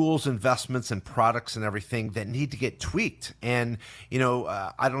tools, investments, and products and everything that need to get tweaked. And, you know,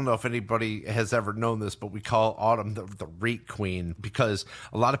 I don't know if anybody has ever known this, but we call Autumn the REIT queen because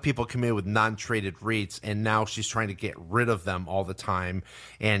a lot of people come in with non-traded REITs and now she's trying to get rid of them all the time.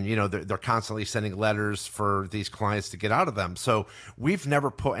 And, you know, they're constantly sending letters for these clients to get out of them. So we've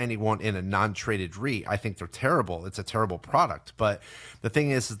never put anyone in a non-traded REIT. I think they're terrible. It's a terrible product. But the thing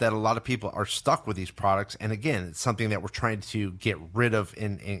is that a lot of people are stuck with these products. And again, it's something that we're trying to get rid of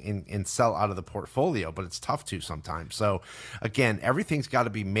and sell out of the portfolio, but it's tough to sometimes. So again, everything's got to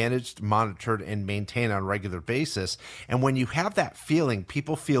be managed, monitored, and maintained on a regular basis. And when you have that feeling,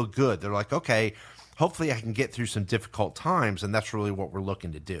 people feel good. They're like, okay, hopefully I can get through some difficult times. And that's really what we're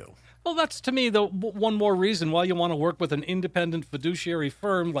looking to do. Well, that's to me the one more reason why you want to work with an independent fiduciary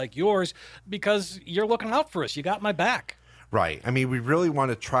firm like yours, because you're looking out for us. You got my back. Right. I mean, we really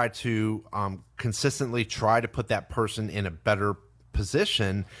want to try to consistently try to put that person in a better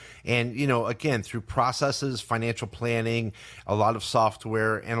position. And, you know, again, through processes, financial planning, a lot of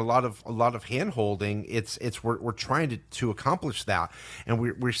software, and a lot of hand holding, we're trying to accomplish that. And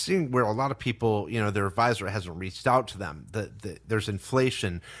we're seeing where a lot of people, you know, their advisor hasn't reached out to them. There's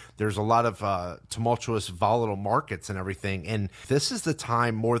inflation. There's a lot of tumultuous, volatile markets and everything. And this is the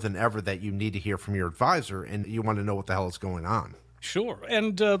time more than ever that you need to hear from your advisor and you want to know what the hell is going on. Sure.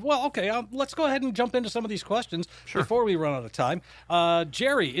 And, let's go ahead and jump into some of these questions before we run out of time.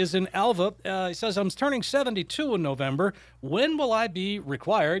 Jerry is in Alva. He says, I'm turning 72 in November. When will I be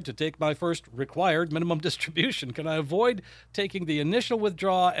required to take my first required minimum distribution? Can I avoid taking the initial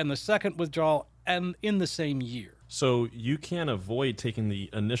withdrawal and the second withdrawal and in the same year? So you can avoid taking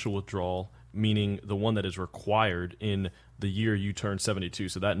the initial withdrawal, meaning the one that is required in the year you turn 72.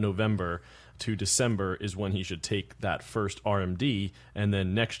 So that November to December is when he should take that first RMD, and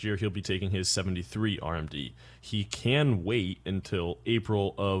then next year he'll be taking his 73 RMD. He can wait until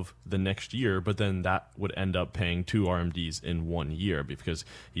April of the next year, but then that would end up paying 2 RMDs in 1 year because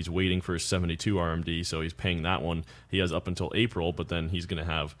he's waiting for his 72 RMD, so he's paying that one. He has up until April, but then he's going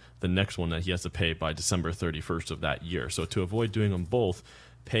to have the next one that he has to pay by December 31st of that year. So to avoid doing them both,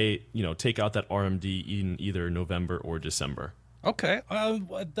 take out that RMD in either November or December. Okay,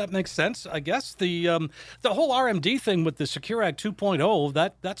 that makes sense, I guess. The whole RMD thing with the Secure Act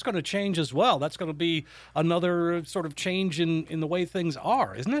 2.0, that's going to change as well. That's going to be another sort of change in the way things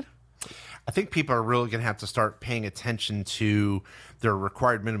are, isn't it? I think people are really going to have to start paying attention to their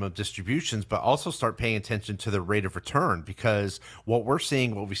required minimum distributions, but also start paying attention to the rate of return, because what we've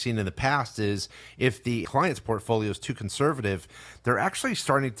seen in the past is if the client's portfolio is too conservative, they're actually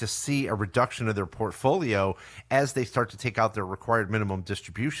starting to see a reduction of their portfolio as they start to take out their required minimum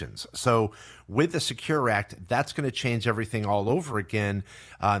distributions. So with the Secure Act, that's going to change everything all over again,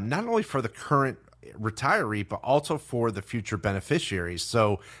 not only for the current retiree, but also for the future beneficiaries.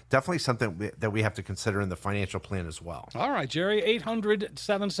 So definitely something that we have to consider in the financial plan as well. All right, Jerry,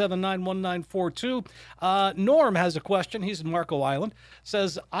 800-779-1942. Norm has a question. He's in Marco Island.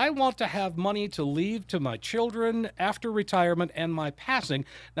 Says, I want to have money to leave to my children after retirement and my passing.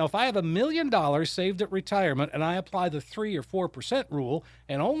 Now, if I have $1 million saved at retirement and I apply the 3 or 4% rule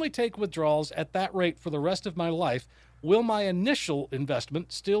and only take withdrawals at that rate for the rest of my life, will my initial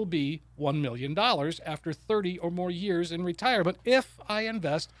investment still be $1 million after 30 or more years in retirement if I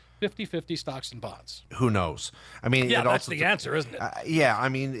invest 50-50 stocks and bonds? Who knows? I mean, yeah, that's the answer, isn't it? Yeah, I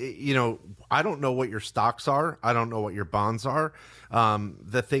mean, you know, I don't know what your stocks are. I don't know what your bonds are.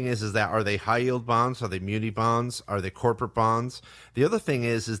 The thing is that are they high yield bonds? Are they muni bonds? Are they corporate bonds? The other thing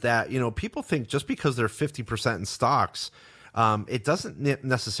is that, you know, people think just because they're 50% in stocks, it doesn't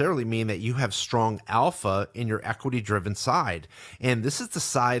necessarily mean that you have strong alpha in your equity-driven side. And this is the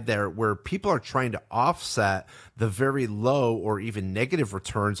side there where people are trying to offset the very low or even negative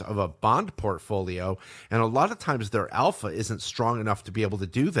returns of a bond portfolio. And a lot of times their alpha isn't strong enough to be able to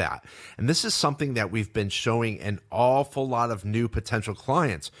do that. And this is something that we've been showing an awful lot of new potential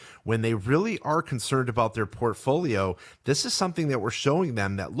clients. When they really are concerned about their portfolio, this is something that we're showing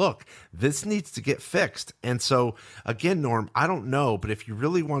them that, look, this needs to get fixed. And so, again, Norm, Norm, I don't know, but if you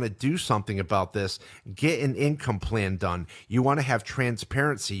really want to do something about this, get an income plan done. You want to have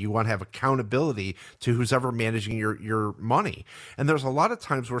transparency. You want to have accountability to who's ever managing your money. And there's a lot of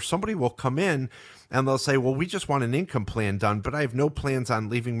times where somebody will come in and they'll say, well, we just want an income plan done, but I have no plans on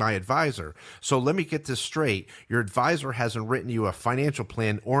leaving my advisor. So let me get this straight. Your advisor hasn't written you a financial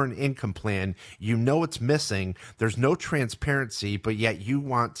plan or an income plan. You know it's missing. There's no transparency, but yet you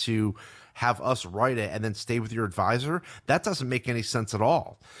want to have us write it and then stay with your advisor. That doesn't make any sense at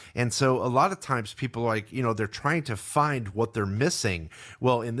all. And so a lot of times people are like, they're trying to find what they're missing.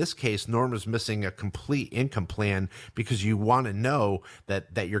 Well, in this case, Norm is missing a complete income plan because you want to know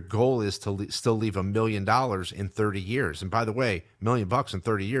that your goal is to still leave $1 million in 30 years. And by the way, $1 million in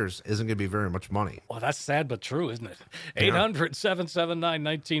 30 years isn't going to be very much money. Well, that's sad but true, isn't it? Yeah.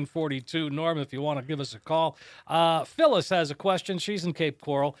 800-779-1942. Norm, if you want to give us a call. Phyllis has a question. She's in Cape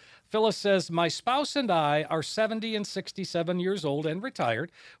Coral. Phyllis says, my spouse and I are 70 and 67 years old and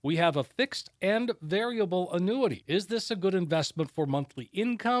retired. We have a fixed and variable annuity. Is this a good investment for monthly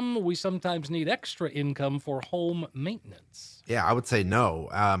income? We sometimes need extra income for home maintenance. Yeah, I would say no.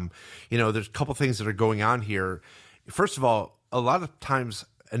 There's a couple things that are going on here. First of all, a lot of times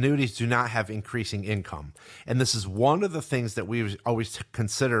annuities do not have increasing income. And this is one of the things that we always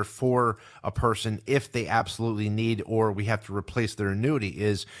consider for a person if they absolutely need or we have to replace their annuity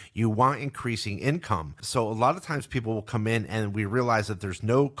is you want increasing income. So a lot of times people will come in and we realize that there's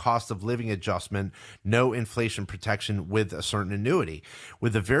no cost of living adjustment, no inflation protection with a certain annuity.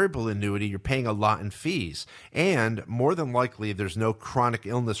 With a variable annuity, you're paying a lot in fees. And more than likely, there's no chronic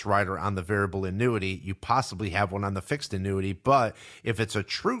illness rider on the variable annuity. You possibly have one on the fixed annuity, but if it's a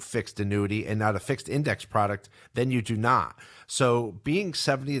true fixed annuity and not a fixed index product, then you do not. So being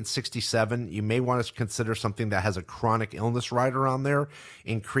 70 and 67, you may want to consider something that has a chronic illness rider on there,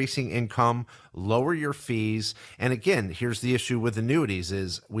 increasing income, lower your fees. And again, here's the issue with annuities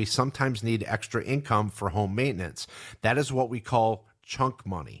is we sometimes need extra income for home maintenance. That is what we call chunk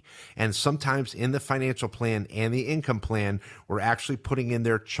money. And sometimes in the financial plan and the income plan, we're actually putting in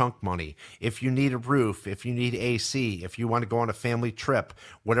their chunk money. If you need a roof, if you need AC, if you want to go on a family trip,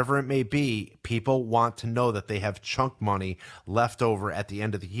 whatever it may be, people want to know that they have chunk money left over at the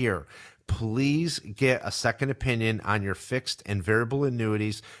end of the year. Please get a second opinion on your fixed and variable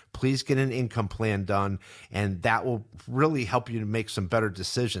annuities. Please get an income plan done, and that will really help you to make some better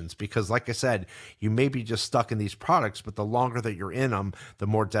decisions because, like I said, you may be just stuck in these products, but the longer that you're in them, the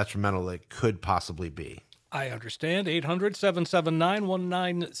more detrimental it could possibly be. I understand.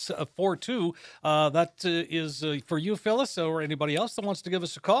 800-779-1942. That is for you, Phyllis, or anybody else that wants to give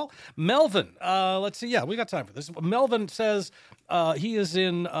us a call. Melvin, let's see. Yeah, we got time for this. Melvin says he is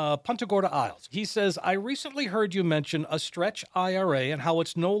in Punta Gorda Isles. He says, I recently heard you mention a stretch IRA and how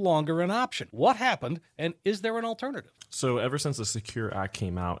it's no longer an option. What happened, and is there an alternative? So ever since the Secure Act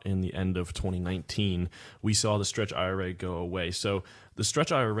came out in the end of 2019, we saw the stretch IRA go away. So the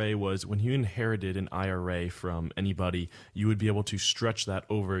stretch IRA was when you inherited an IRA from anybody, you would be able to stretch that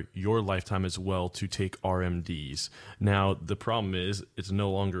over your lifetime as well to take RMDs. Now, the problem is it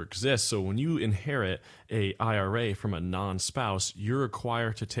no longer exists. So when you inherit a IRA from a non-spouse, you're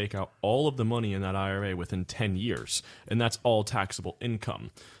required to take out all of the money in that IRA within 10 years. And that's all taxable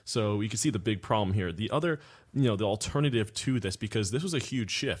income. So you can see the big problem here. The other, the alternative to this, because this was a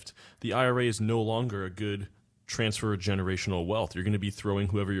huge shift, the IRA is no longer a good transfer generational wealth. You're going to be throwing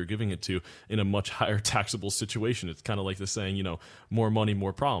whoever you're giving it to in a much higher taxable situation. It's kind of like the saying, more money,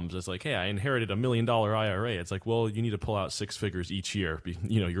 more problems. It's like, hey, I inherited $1 million IRA. It's like, well, you need to pull out 6 figures each year.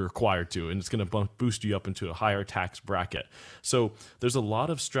 You're required to, and it's going to boost you up into a higher tax bracket. So there's a lot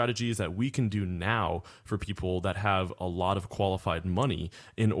of strategies that we can do now for people that have a lot of qualified money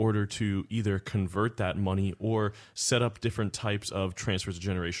in order to either convert that money or set up different types of transfers of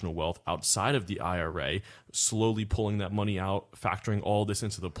generational wealth outside of the IRA, slowly pulling that money out, factoring all this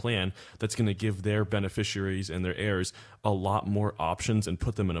into the plan that's going to give their beneficiaries and their heirs a lot more options and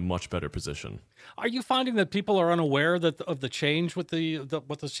put them in a much better position. Are you finding that people are unaware of the change with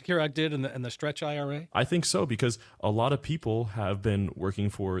what the Secure Act did and the stretch IRA? I think so, because a lot of people have been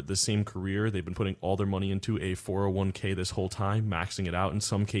working for the same career. They've been putting all their money into a 401k this whole time, maxing it out in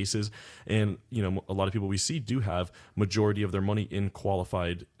some cases. And, a lot of people we see do have majority of their money in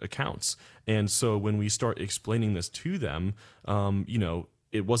qualified accounts. And so when we start explaining this to them,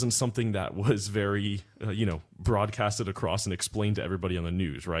 it wasn't something that was very, broadcasted across and explained to everybody on the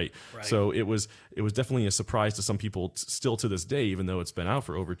news, right? So it was definitely a surprise to some people still to this day, even though it's been out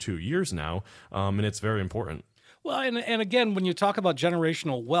for over 2 years now, and it's very important. Well, and again, when you talk about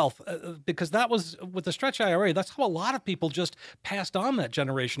generational wealth, because that was with the Stretch IRA, that's how a lot of people just passed on that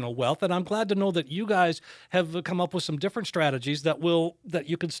generational wealth. And I'm glad to know that you guys have come up with some different strategies that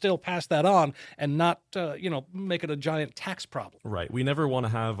you can still pass that on and not, make it a giant tax problem. Right. We never want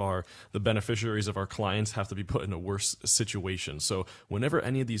to have the beneficiaries of our clients have to be put in a worse situation. So whenever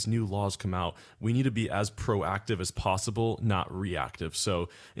any of these new laws come out, we need to be as proactive as possible, not reactive. So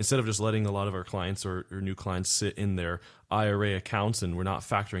instead of just letting a lot of our clients or new clients sit in their IRA accounts and we're not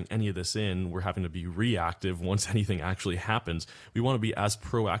factoring any of this in, we're having to be reactive once anything actually happens. We want to be as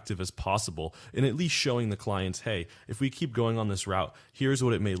proactive as possible and at least showing the clients, hey, if we keep going on this route, here's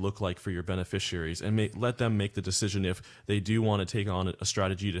what it may look like for your beneficiaries, and let them make the decision if they do want to take on a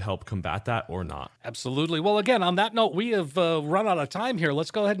strategy to help combat that or not. Absolutely. Well, again, on that note, we have run out of time here.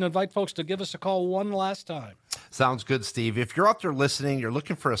 Let's go ahead and invite folks to give us a call one last time. Sounds good, Steve. If you're out there listening, you're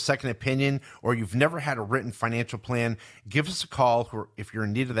looking for a second opinion, or you've never had a written financial plan, give us a call if you're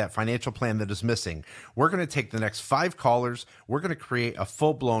in need of that financial plan that is missing. We're going to take the next 5 callers. We're going to create a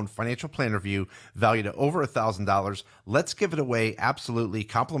full-blown financial plan review valued at over $1,000. Let's give it away absolutely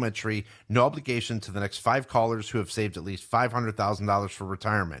complimentary, no obligation to the next 5 callers who have saved at least $500,000 for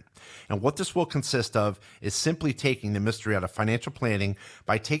retirement. And what this will consist of is simply taking the mystery out of financial planning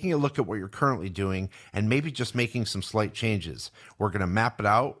by taking a look at what you're currently doing and maybe just making some slight changes. We're going to map it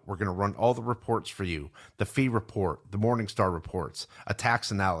out. We're going to run all the reports for you, the fee report, the Morningstar reports, a tax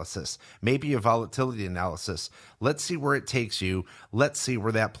analysis, maybe a volatility analysis. Let's see where it takes you. Let's see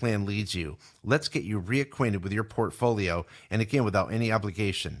where that plan leads you. Let's get you reacquainted with your portfolio, and again, without any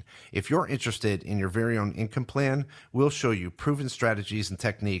obligation. If you're interested in your very own income plan, we'll show you proven strategies and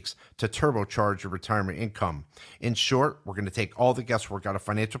techniques to turbocharge your retirement income. In short, we're going to take all the guesswork out of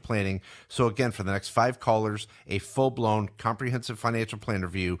financial planning. So again, for the next 5 callers, a full-blown comprehensive financial plan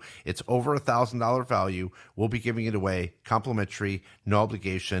review. It's over $1,000 value. We'll be giving it away complimentary, no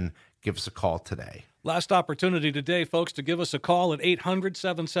obligation. Give us a call today. Last opportunity today, folks, to give us a call at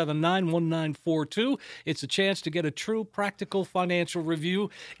 800-779-1942. It's a chance to get a true practical financial review.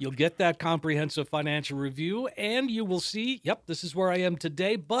 You'll get that comprehensive financial review, and you will see, yep, this is where I am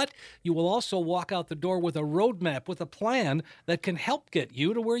today, but you will also walk out the door with a roadmap, with a plan that can help get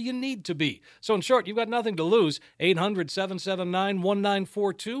you to where you need to be. So in short, you've got nothing to lose.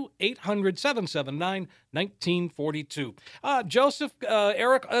 800-779-1942, 800-779-1942. Joseph,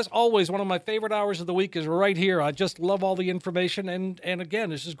 Eric, as always, one of my favorite hours of the week is right here. I just love all the information, and again,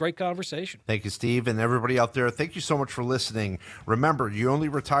 this is great conversation. Thank you, Steve, and everybody out there. Thank you so much for listening. Remember, you only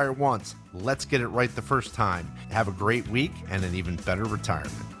retire once. Let's get it right the first time. Have a great week and an even better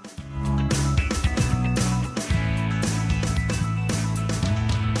retirement.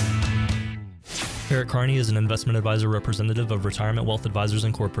 Eric Carney is an investment advisor representative of Retirement Wealth Advisors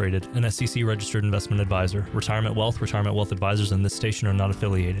Incorporated, an SEC-registered investment advisor. Retirement Wealth Advisors, and this station are not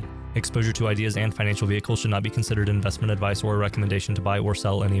affiliated. Exposure to ideas and financial vehicles should not be considered investment advice or a recommendation to buy or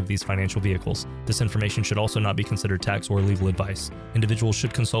sell any of these financial vehicles. This information should also not be considered tax or legal advice. Individuals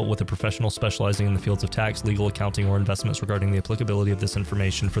should consult with a professional specializing in the fields of tax, legal, accounting, or investments regarding the applicability of this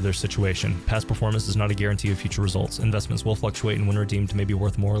information for their situation. Past performance is not a guarantee of future results. Investments will fluctuate, and when redeemed may be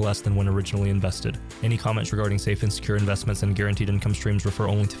worth more or less than when originally invested. Any comments regarding safe and secure investments and guaranteed income streams refer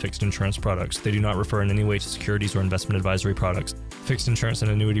only to fixed insurance products. They do not refer in any way to securities or investment advisory products. Fixed insurance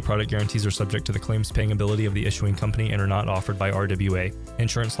and annuity product guarantees are subject to the claims paying ability of the issuing company and are not offered by RWA.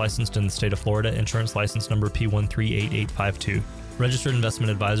 Insurance licensed in the state of Florida. Insurance license number P138852. Registered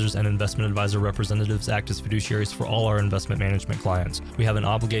investment advisors and investment advisor representatives act as fiduciaries for all our investment management clients. We have an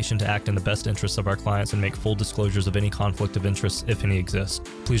obligation to act in the best interests of our clients and make full disclosures of any conflict of interest, if any exists.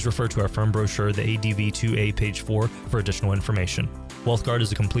 Please refer to our firm brochure, the ADV 2A, page 4, for additional information. WealthGuard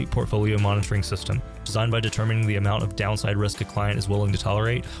is a complete portfolio monitoring system. Designed by determining the amount of downside risk a client is willing to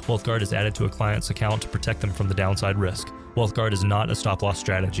tolerate, WealthGuard is added to a client's account to protect them from the downside risk. WealthGuard is not a stop-loss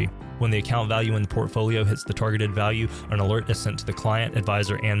strategy. When the account value in the portfolio hits the targeted value, an alert is sent to the client,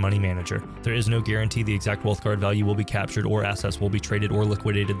 advisor, and money manager. There is no guarantee the exact WealthGuard value will be captured or assets will be traded or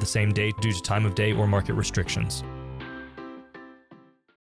liquidated the same day due to time of day or market restrictions.